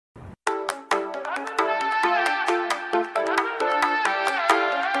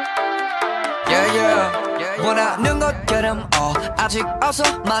원하는 것들은 아직 없어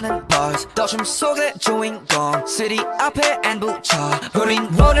많은 buzz 더춤 속의 주인공 city 앞에 N 붙여 우린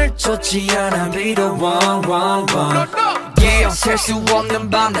오늘 좋지 않아 be the one yeah 셀 수 없는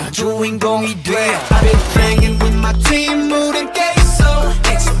밤 나 주인공이 돼 I've been hanging with my team 우린 깨있어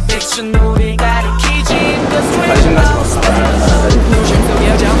exhibition 우리 가리키지 관심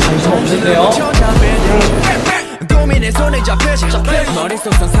없으세요? 고민에 손에 잡혀지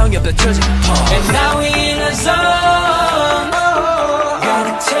머릿속 상상이 없다 쳐지 And now we in a zone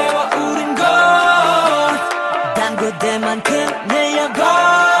가득 채워 우린 건 단 그대만큼 내려고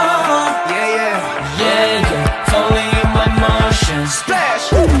Yeah Falling in my motions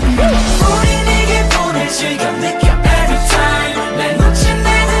Splash 우린 이 기분을 지금 느껴 every time 날 놓친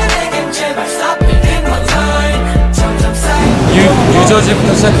애들에겐 제발 stop it in my time 점점 쌓여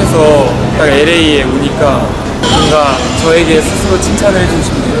뉴저지부터 시작해서 딱 LA에 오니까 뭔가 저에게 스스로 칭찬을 해주고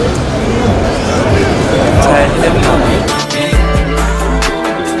싶네요. 잘 해냈다.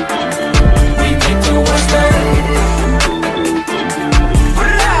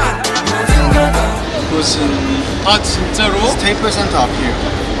 이곳은 진짜로? 스테이플 센터 앞이에요.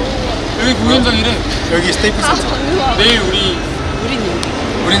 여기 공연장이래. 여기 스테이플 센터. 내일 우리는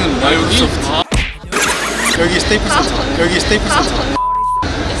여기? 여기 스테이플 센터. 여기 스테이플 센터.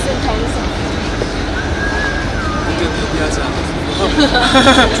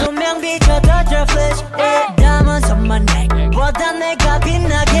 조명 비춰도 저 플래시에 담은 손만 내보다 내가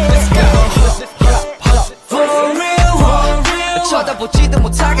빛나게 For real 쳐다보지도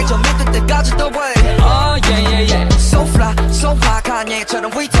못하게 저 밑에 때까지도 way Oh yeah So fly so high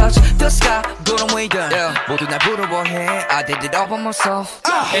Kanye처럼 we touch the sky 구름 위들 모두 날 부러워해 I did it all by myself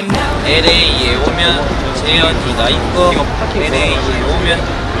LA에 오면 재현이가 있고 LA에 오면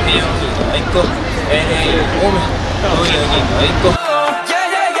혜영이가 있고 LA에 오면 도영이가 있고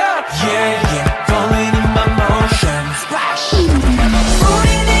Yeah Falling in my motions Splash 우린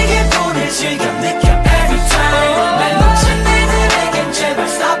이 기분을 지금 느껴 every time 날 놓친 애들에겐 제발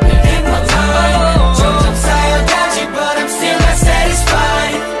stop it in my time 점점 쌓여가지 but I'm still not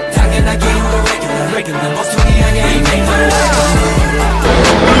satisfied 당연하게 regular 모습이 아니야 이 make my life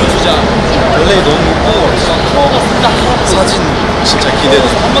보여주자. 원래 너무 무거워. 처음 봤을 때 사진 진짜 기대돼.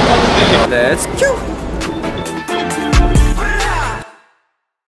 한번 봤는데 Let's go!